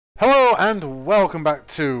Hello and welcome back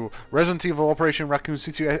to Resident Evil Operation Raccoon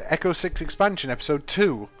City Echo 6 Expansion, Episode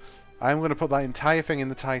 2. I'm going to put that entire thing in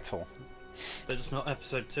the title. But it's not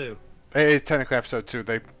Episode 2. It is technically Episode 2,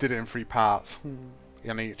 they did it in 3 parts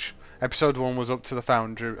in each. Episode 1 was up to the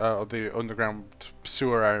foundry, the underground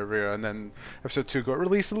sewer area, and then Episode 2 got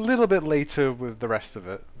released a little bit later with the rest of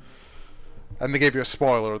it. And they gave you a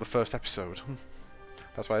spoiler of the first episode.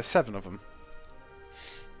 That's why there's 7 of them.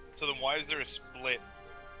 So then why is there a split?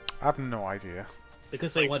 I have no idea.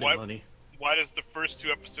 Because they wanted money. Why does the first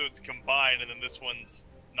 2 episodes combine and then this one's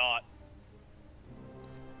not?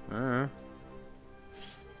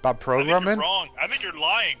 Bad programming? I think you're wrong. I think you're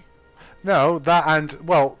lying. No, that and,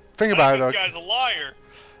 well, think about it though. This guy's a liar.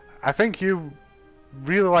 I think you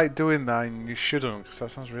really like doing that and you shouldn't, because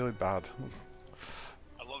that sounds really bad.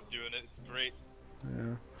 I love doing it. It's great.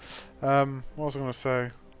 Yeah. What was I going to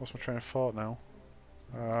say? What's my train of thought now?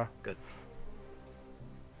 Good.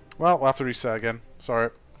 Well, we'll have to reset again. Sorry.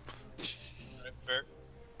 Right, fair.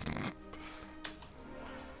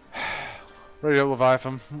 Ready up,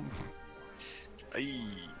 Leviathan. Aye.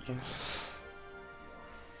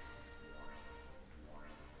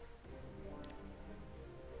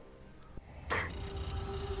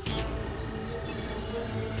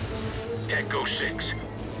 Echo 6.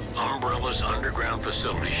 Umbrella's underground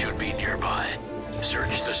facility should be nearby.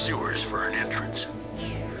 Search the sewers for an entrance.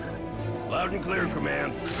 Loud and clear,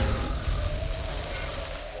 Command.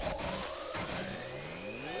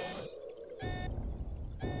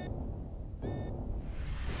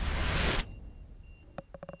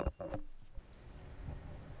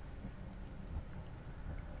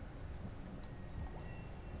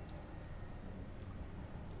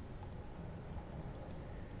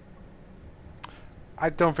 I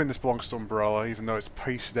don't think this belongs to Umbrella, even though it's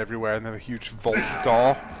pasted everywhere and they have a huge vault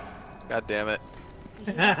door. God damn it.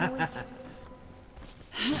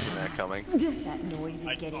 Seen that coming. That noise is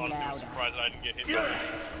I getting honestly was louder. surprised that I didn't get hit by that.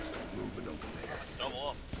 Double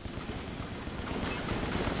up.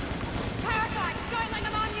 Parasites, don't let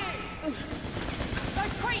them on you!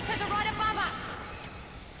 Those creatures are right above us!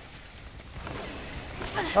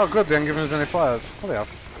 Oh good, they haven't given us any flares. Oh, they have.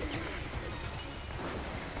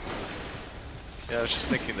 Yeah, I was just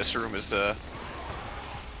thinking this room is a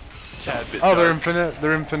tad bit Oh, they're dark. infinite.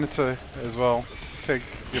 They're infinity as well. Take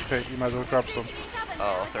your pick, you might as well grab some.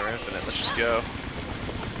 Oh, they're infinite. Let's just go.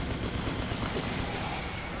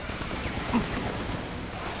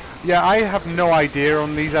 Yeah, I have no idea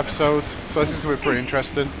on these episodes, so this is going to be pretty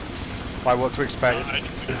interesting. Like what to expect. I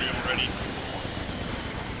disagree already.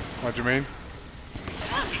 What do you mean?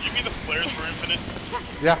 Did you mean the flares were infinite?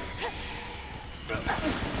 Yeah.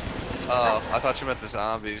 Oh, I thought you meant the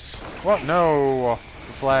zombies. What? No.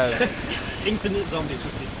 The flares. Infinite zombies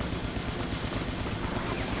would be...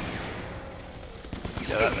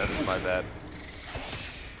 Yeah, that's my bad.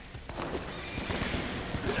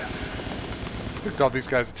 Good God, these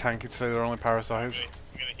guys are tanky today. They're only parasites. Okay,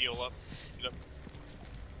 I'm gonna heal up. Get up.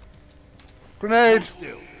 Grenade!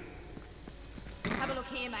 Have a look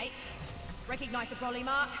here, mates. Recognize the brolly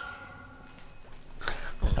mark?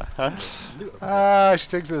 She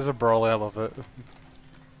takes it as a brawl. I love it.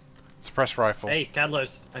 Suppress rifle. Hey,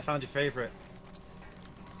 Cadloas, I found your favorite.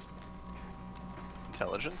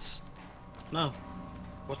 Intelligence? No.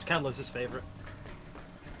 What's Cadloas' favorite?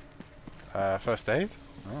 First aid?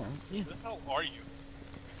 Oh. Yeah. Who the hell are you?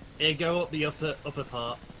 Here, go up the upper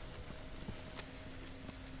part.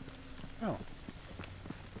 Oh.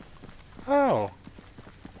 Oh.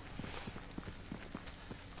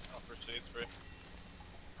 Oh, first aid spray.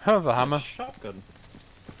 Oh, the hammer. Shotgun.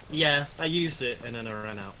 Yeah, I used it and then I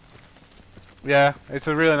ran out. Yeah, it's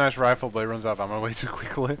a really nice rifle, but it runs out of ammo way too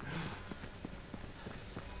quickly.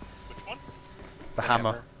 Which one? The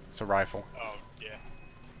hammer. It's a rifle. Oh, yeah.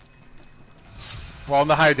 Well, on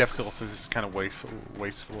the higher difficulties, it's kind of it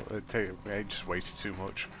just wastes too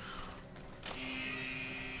much.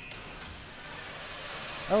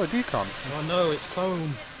 Oh, a decon. Oh no, it's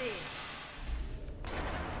foam.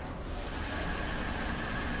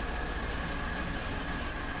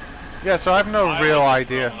 Yeah, so I have no I real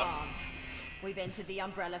wasn't idea. thrown up. We've entered the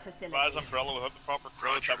Umbrella facility. If I was Umbrella without the proper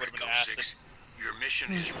code, that would have been Echo acid. 6. Your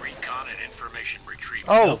mission is recon and information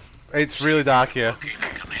retrieval. Oh, it's really dark here. Locate a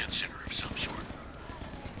command center of some sort.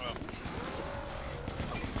 Well,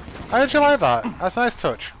 I actually like that. That's a nice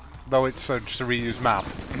touch. Though it's just a reused map.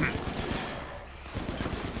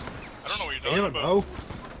 I don't know what you're I talking don't about. know.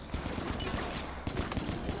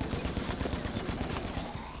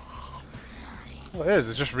 Well, it is.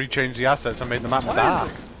 It's just rechanged the assets and made the map Why dark.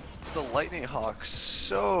 is the lightning hawk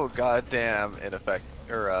so goddamn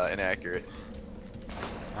inaccurate?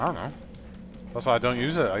 I don't know. That's why I don't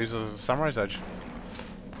use it. I use a Samurai's Edge.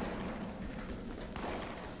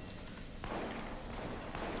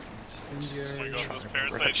 Oh my god, those We're gonna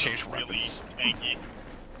parasites change are really weapons. tanky.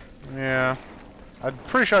 Yeah. I'm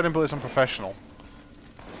pretty sure I didn't put this on professional.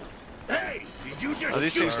 Hey, did you just Oh,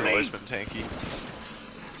 these shoot things have me? always been tanky.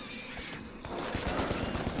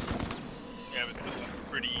 Yeah, but this is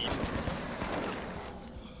pretty...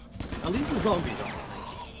 At least the zombies are.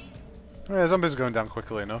 Yeah, zombies are going down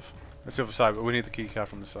quickly enough. That's the other side, but we need the key card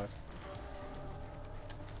from this side.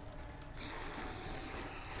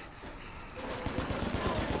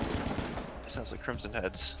 Sounds like Crimson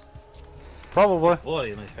Heads. Probably.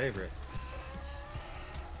 Boy, my favorite.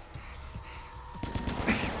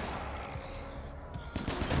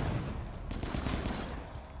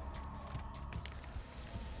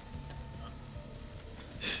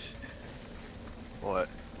 What?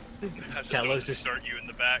 I just Cadloas noticed to just start you in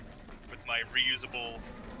the back with my reusable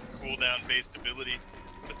cooldown-based ability.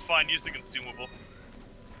 It's fine, use the consumable.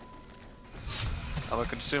 I'm a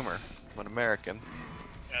consumer. I'm an American.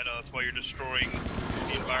 I know, that's why you're destroying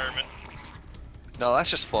the environment. No,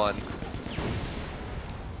 that's just fun.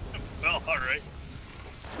 Well, alright.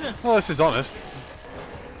 Well, this is honest.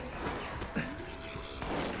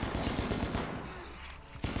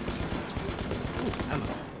 ammo.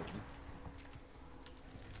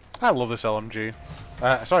 I love this LMG.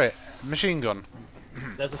 Sorry, machine gun.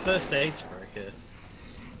 There's a first aid spray here.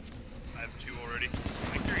 I have 2 already.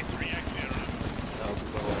 I carry 3 actually, I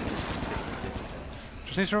don't know.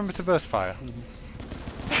 Just need to remember to burst fire.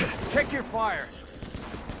 Check your fire.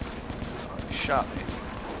 You shot me.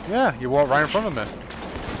 Yeah, you walked right in front of me.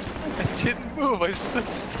 I didn't move, I stood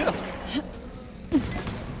still.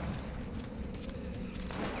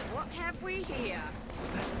 What have we here?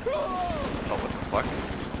 Oh, what the fuck?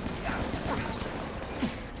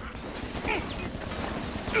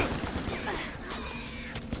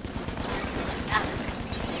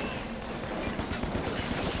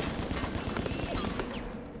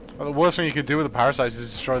 Well, the worst thing you could do with the parasites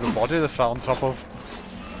is destroy the body they're sat on top of.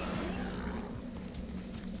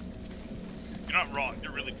 You're not wrong,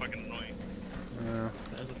 they're really fucking annoying. Yeah.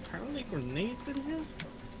 There's apparently grenades in here?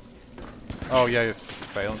 Oh yeah, it's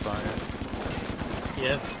valence on it.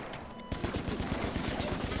 Yeah.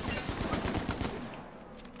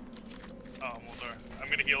 Oh, Moltar. I'm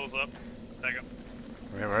gonna heal us up. Stack up.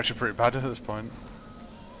 Yeah, we're actually pretty bad at this point.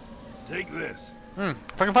 Take this.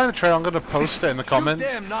 If I can find the trail, I'm going to post it in the comments.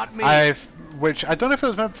 them, not me. Which I don't know if it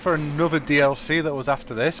was meant for another DLC that was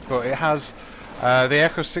after this, but it has the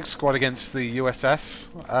Echo 6 squad against the USS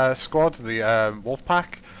squad, the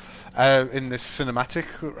Wolfpack, in this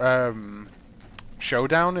cinematic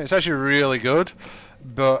showdown. It's actually really good,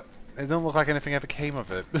 but it doesn't look like anything ever came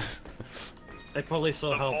of it. They probably saw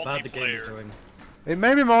The how bad the game is multiplayer. doing. It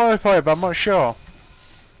may be multiplayer, but I'm not sure.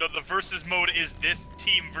 No, the versus mode is this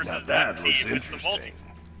team versus Now that that team. looks It's the interesting.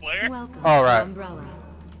 multiplayer. Welcome All to right. Umbrella,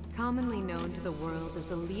 commonly known to the world as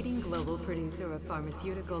a leading global producer of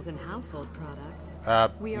pharmaceuticals and household products.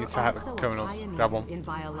 We you are need to hack the also a criminals. pioneer Grab one. in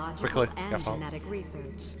biological Quickly, and careful. genetic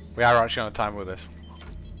research. We are actually on a time with this.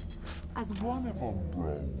 As one of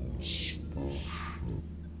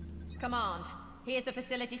Command, here's the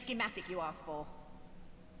facility schematic you asked for.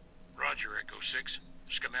 Roger, Echo 6.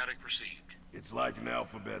 Schematic received. It's like an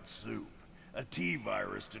alphabet soup. A T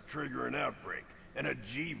virus to trigger an outbreak, and a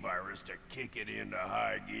G virus to kick it into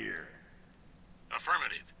high gear.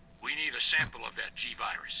 Affirmative. We need a sample of that G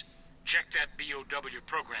virus. Check that BOW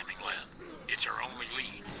programming lab. It's our only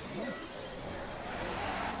lead.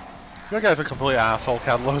 You guy's a complete asshole,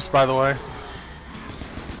 Cadloas, by the way.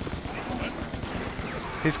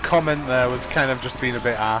 His comment there was kind of just being a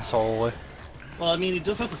bit assholey. Well, I mean, he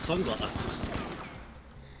does have the sunglasses.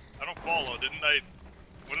 I don't follow, didn't I?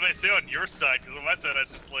 What did I say on your side? Because on my side, I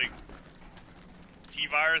was just like,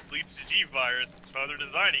 T-virus leads to G-virus. That's how they're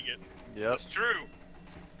designing it. Yep. It's true.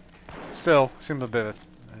 Still, seems a bit of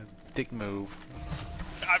a dick move.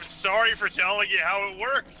 I'm sorry for telling you how it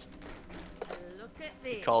works. Look at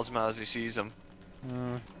this. He calls him out as he sees him.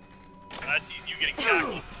 I see you getting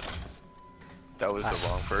tackled. That was the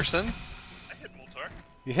wrong person. I hit Moltar.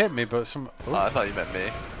 You hit me, but some... Oh, I thought you meant me.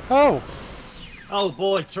 Oh! Oh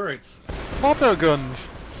boy, turrets. Auto guns!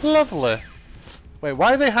 Lovely! Wait,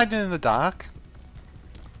 why are they hiding in the dark?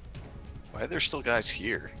 Why are there still guys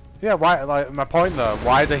here? Yeah, why, like, my point though,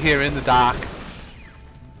 why are they here in the dark?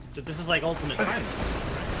 This is like alternate time.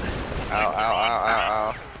 Ow, ow,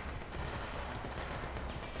 ow, ow, ow.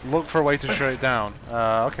 Look for a way to shut it down.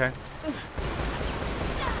 Okay.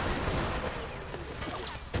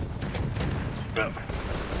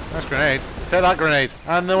 Nice grenade. Take that grenade.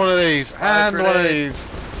 And then one of these. And one of grenade. these.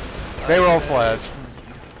 They were all flares.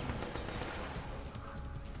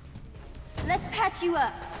 Let's patch you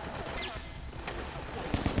up.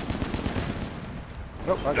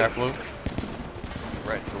 Oh, that guy flew.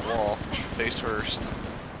 Right in the wall. Face first.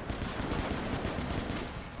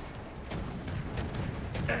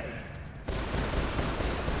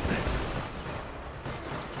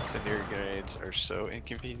 Incendiary grenades are so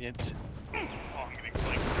inconvenient. Oh, I'm getting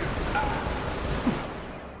flanked.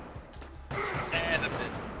 And a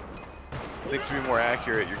bit. I think to be more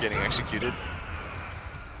accurate, you're getting executed.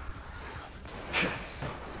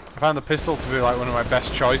 I found the pistol to be like one of my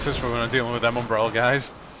best choices for when I'm dealing with them umbrella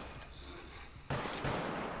guys.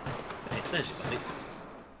 Hey, there's your buddy.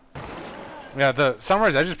 Yeah, the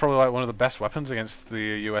Samurai's Edge is probably like one of the best weapons against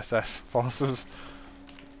the USS forces.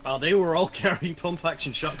 Oh, they were all carrying pump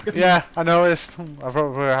action shotguns. Yeah, I noticed. That's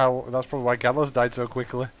probably why Cadloas died so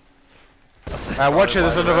quickly. Watch it,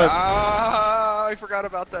 there's another... Ah, I forgot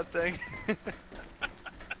about that thing.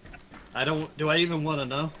 Do I even want to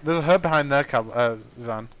know? There's a herd behind there,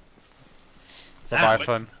 Zan.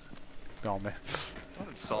 Leviathan. Go on me.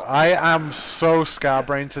 I am so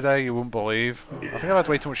scatterbrained today, you wouldn't believe. I think I've had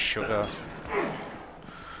way too much sugar. Get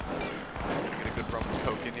a good rum and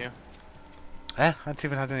coke in you. I haven't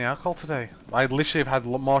even had any alcohol today. I literally have had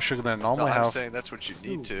more sugar than I normally have. I'm saying that's what you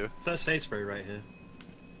need to. First aid spray right here.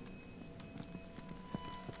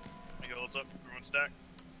 I go those up, everyone stack.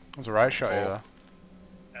 There's a right shot here.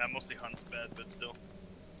 Yeah, mostly Hunt's bad, but still.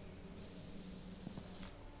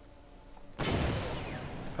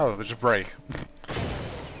 Oh, they just break.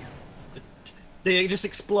 They just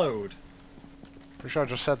explode. Pretty sure I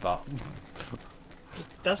just said that.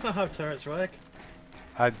 That's not how turrets work.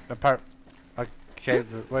 Okay,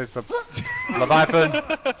 where's the Leviathan?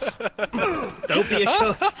 Don't be a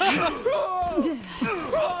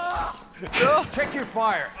No. Check your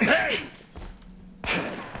fire. Hey!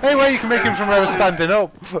 Hey, wait, you can make him from where we're standing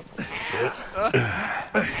up.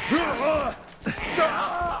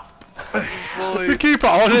 You keep it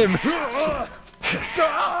on him.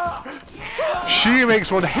 She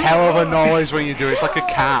makes one hell of a noise when you do it. It's like a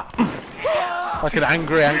cat. Like an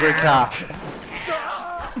angry, angry cat.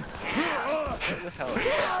 What the hell is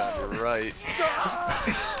that sound? You're right.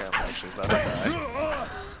 I'm actually about to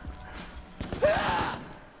die.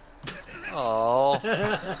 Oh.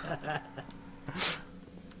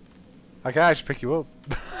 I can actually pick you up.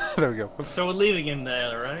 There we go. So we're leaving him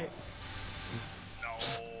there, right? No.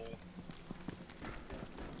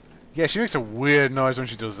 Yeah, she makes a weird noise when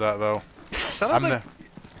she does that, though. Sounded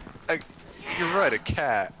like, you're right, a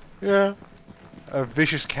cat. Yeah. A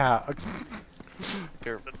vicious cat.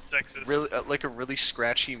 That's sexist. Really, like a really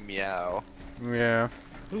scratchy meow. Yeah.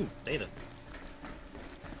 Ooh, data.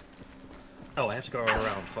 Oh, I have to go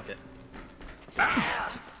around. Fuck it.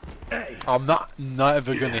 I'm not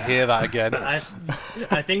ever going to hear that again. I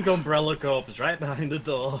think Umbrella Corp is right behind the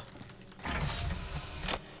door.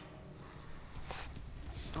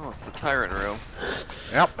 Oh, it's the tyrant room.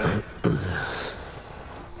 Yep.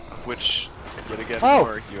 Which, yet again, Oh!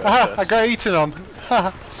 more USS. Aha, I got eaten on.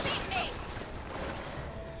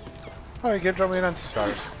 Oh, you can drop me an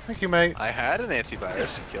antivirus. Thank you, mate. I had an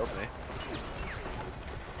antivirus, you killed me.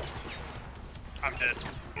 I'm dead.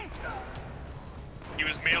 He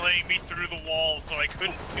was meleeing me through the wall, so I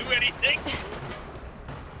couldn't do anything.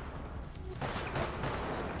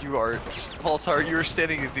 You are, Moltar, you are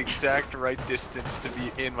standing at the exact right distance to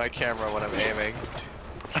be in my camera when I'm aiming.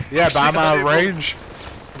 Yeah, but I'm out of range.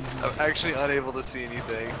 I'm actually unable to see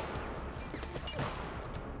anything.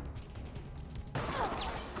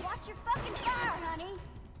 Watch your fucking fire, honey.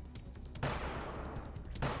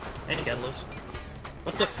 Hey, Cadloas.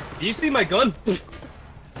 What the? Do you see my gun?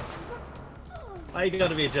 Why you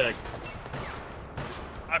gotta be a jerk?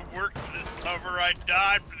 I worked for this cover, I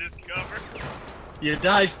died for this cover. You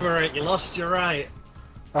died for it, you lost your right.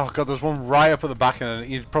 Oh god, there's one right up at the back and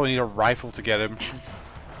you'd probably need a rifle to get him.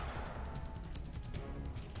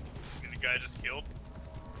 And the guy just killed.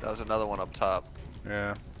 That was another one up top.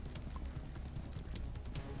 Yeah.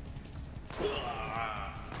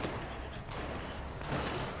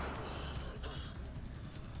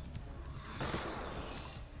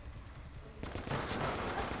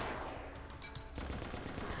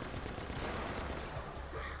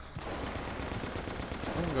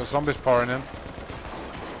 Got zombies pouring in.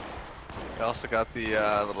 I also got the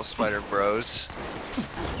little spider bros.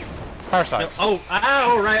 Parasites. Oh,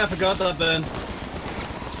 ow, right, I forgot that burns.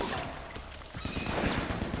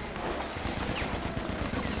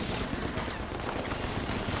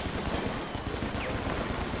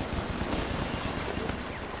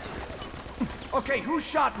 Okay, who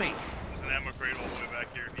shot me? There's an ammo crate all the way back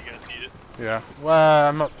here if you guys need it. Yeah. Well,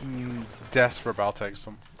 I'm not desperate, but I'll take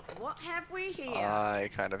some. What have we here? I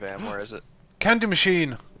kind of am. Where is it? Candy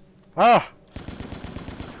machine! Ah!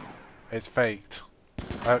 It's faked.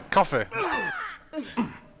 Coffee.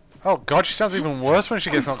 Oh god, she sounds even worse when she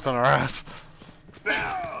gets knocked on her ass.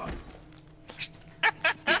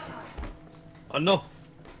 Oh no.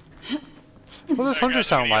 What does Huntre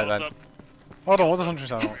sound like then? Hold on, what does Huntre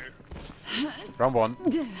sound like? Round one.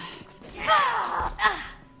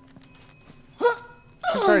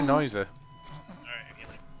 It's very noisy. Alright,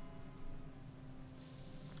 healing.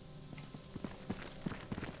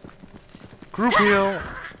 Group heal!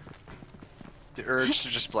 The urge to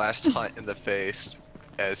just blast Hunt in the face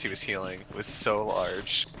as he was healing was so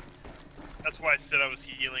large. That's why I said I was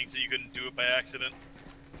healing, so you couldn't do it by accident.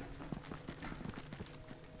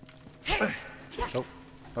 Nope.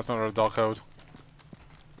 That's not a dog code.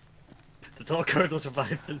 The door code will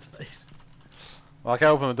survive in space. Well, I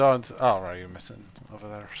can't open the door and... Oh, right, you're missing over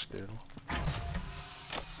there still.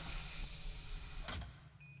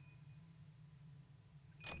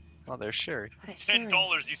 Oh, there's Sherry.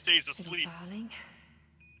 $10, he stays asleep. Darling.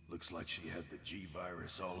 Looks like she had the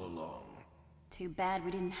G-virus all along. Too bad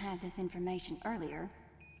we didn't have this information earlier.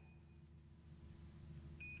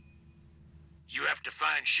 You have to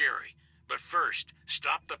find Sherry, but first,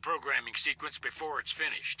 stop the programming sequence before it's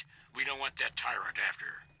finished. We don't want that tyrant after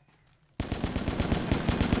her.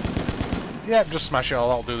 Yeah, just smash it all,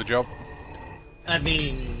 that'll do the job. I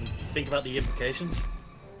mean, think about the implications.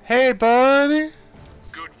 Hey, buddy!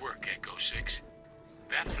 Good work, Echo 6.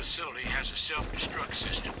 That facility has a self-destruct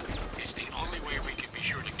system. It's the only way we can be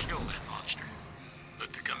sure to kill that monster.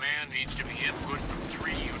 But the command needs to be input from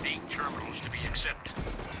 3 unique terminals to be accepted.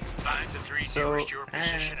 Find the 3 nearest your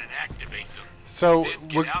position and activate them. So, Then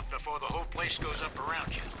get out before the whole place goes up around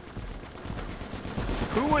you.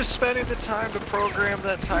 Who was spending the time to program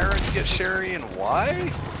that tyrant to get Sherry and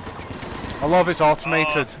why? a lot of it's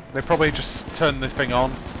automated. They probably just turn this thing on.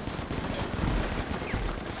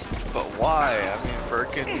 But why? I mean,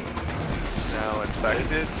 Birkin is now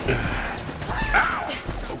infected.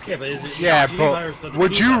 Yeah, but is it but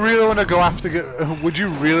would you really want to go after? Would you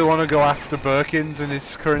really want to go after Birkins in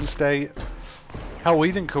his current state? Hell,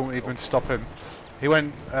 we didn't even stop him. He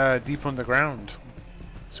went deep underground.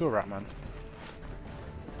 Sewer rat man.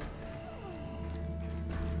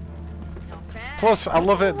 Plus, I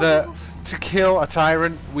love it that to kill a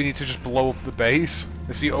tyrant, we need to just blow up the base.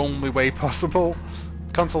 It's the only way possible.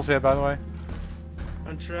 Console's here, by the way.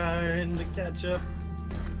 I'm trying to catch up.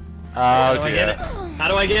 Oh How do I dear. get it? How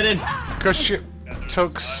do I get in? Because she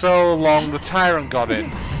took so long, the tyrant got in.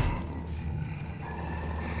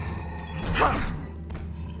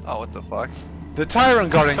 Oh, what the fuck? The tyrant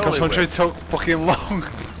got in because Totally Huntre took fucking long.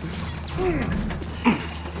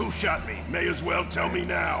 Who shot me? May as well tell me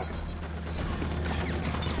now.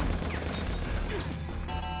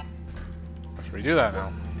 Should we do that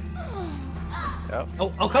now? Yep.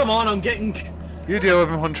 Oh, come on! I'm getting You deal with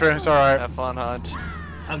him, Huntre. It's alright. Have fun, Hunt.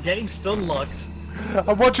 stun locked.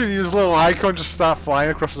 I'm watching his little icon just start flying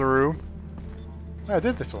across the room. Oh, I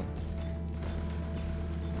did this one.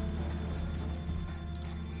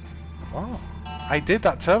 Oh, I did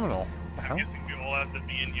that terminal. What the I'm hell? guessing we all have to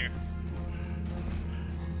be in here.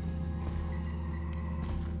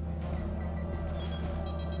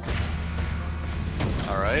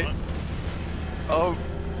 Alright. Oh,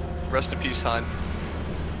 rest in peace, Hunt.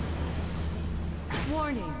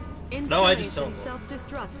 Warning. No, I just Installation don't.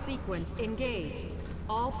 self-destruct sequence engaged.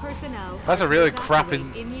 All personnel. That's are a to really crap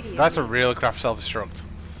evacuate immediately. That's a really crap self-destruct.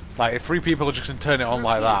 Like, if 3 people just can turn it on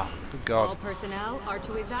like that. Good All god. personnel are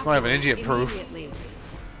to evacuate not even idiot-proof. immediately.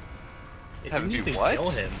 It Have didn't you even what? kill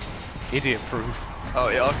him. Idiot proof. Oh,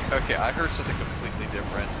 yeah, okay, I heard something completely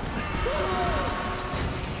different.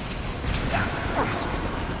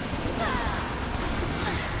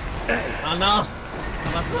 Oh no!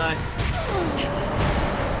 I'm about to die.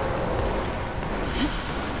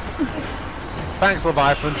 Thanks,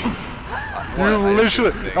 Leviathan. What? You I didn't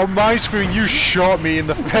literally, do a thing. on my screen, you shot me in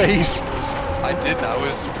the face. I didn't, I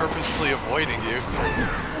was purposely avoiding you.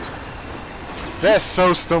 They're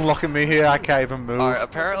so stun locking me here, I can't even move. Alright,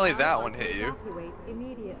 apparently that one hit you. Evacuate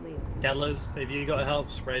immediately. Cadloas, if you got a help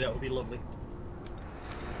spray, that would be lovely.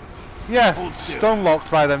 Yeah, Hold still. stun locked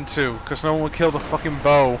by them too, because no one would kill the fucking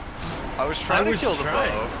bow. I was trying to kill the trying.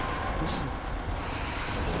 bow.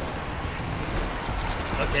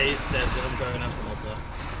 Okay, he's dead, but I'm going after Moltar.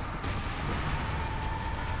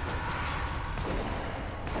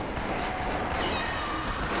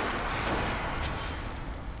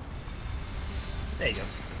 There you go.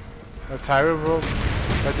 A tyrant Bob.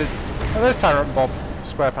 Oh, there's Tyrant Bob.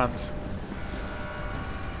 SquarePants.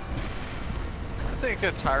 I think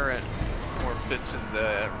a tyrant more fits in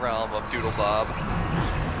the realm of Doodle Bob.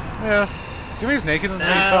 Yeah. Do you think he's naked until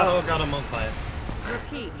he's Oh god, I'm on fire.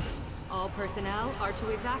 Repeat. All personnel are to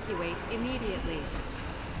evacuate immediately.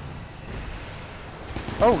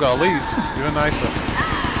 Oh, got leads. Even nicer.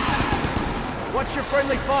 What's your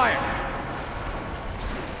friendly fire?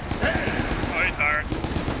 Oh, he's tired.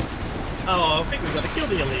 Oh, I think we gotta kill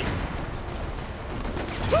the elite.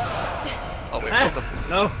 Oh, wait,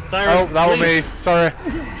 No, Tyrant. Oh, that was please. me. Sorry.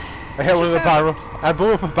 I hit with a barrel. I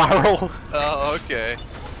blew up a barrel. Oh, okay.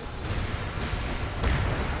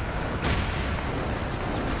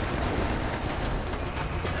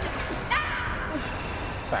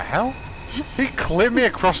 The hell? He clipped me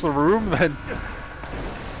across the room then.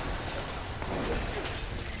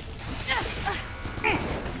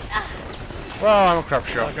 Well, I'm a crap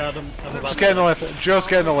shot. Oh god, I'm about Just get in the lift. Just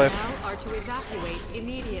get in the lift. Personnel are to evacuate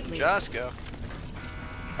immediately. Just go.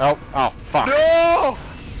 Oh, fuck. No!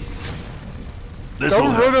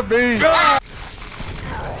 Don't run at me!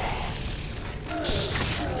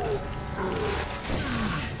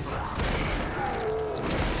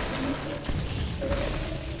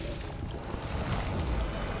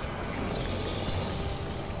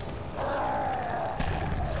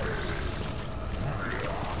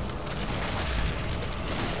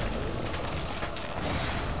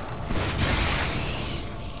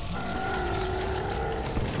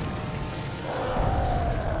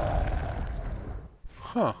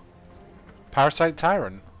 Huh. Parasite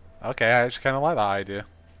Tyrant. Okay, I actually kind of like that idea.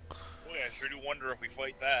 Boy, I sure do wonder if we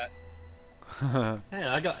fight that. Hey,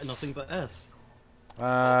 I got nothing but S.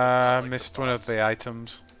 I missed one of the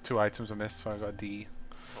items. 2 items I missed, so I got a D.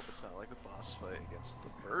 Hope it's not like the boss fight against the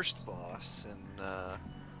first boss in Oh,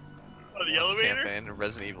 the Once elevator? campaign in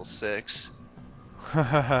Resident Evil 6.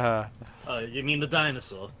 Oh, you mean the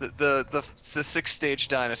dinosaur? The 6-stage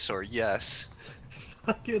dinosaur, yes.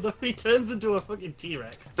 Fucking, he turns into a fucking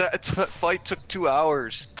T-Rex. That fight took 2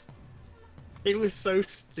 hours. It was so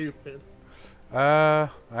stupid. I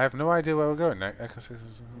have no idea where we're going next.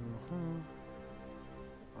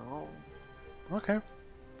 Oh. Okay.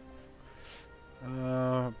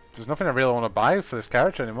 There's nothing I really want to buy for this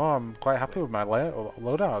character anymore. I'm quite happy with my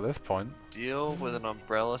loadout at this point. Deal with an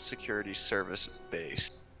Umbrella Security Service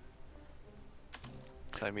base.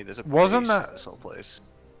 I mean, there's a Wasn't base that- in this whole place.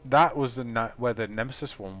 That was the where the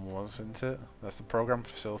Nemesis one was, isn't it? That's the program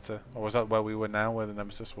facility. Or was that where we were now, where the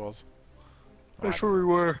Nemesis was? That's where we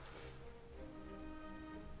were.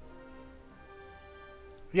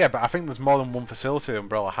 Yeah, but I think there's more than one facility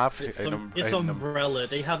Umbrella have. It's, in it's Umbrella.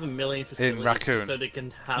 They have a million facilities Raccoon. so they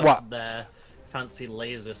can have What? their fancy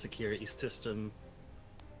laser security system.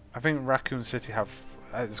 I think Raccoon City have.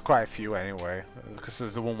 There's quite a few anyway, because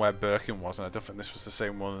there's the one where Birkin was, and I don't think this was the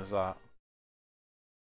same one as that.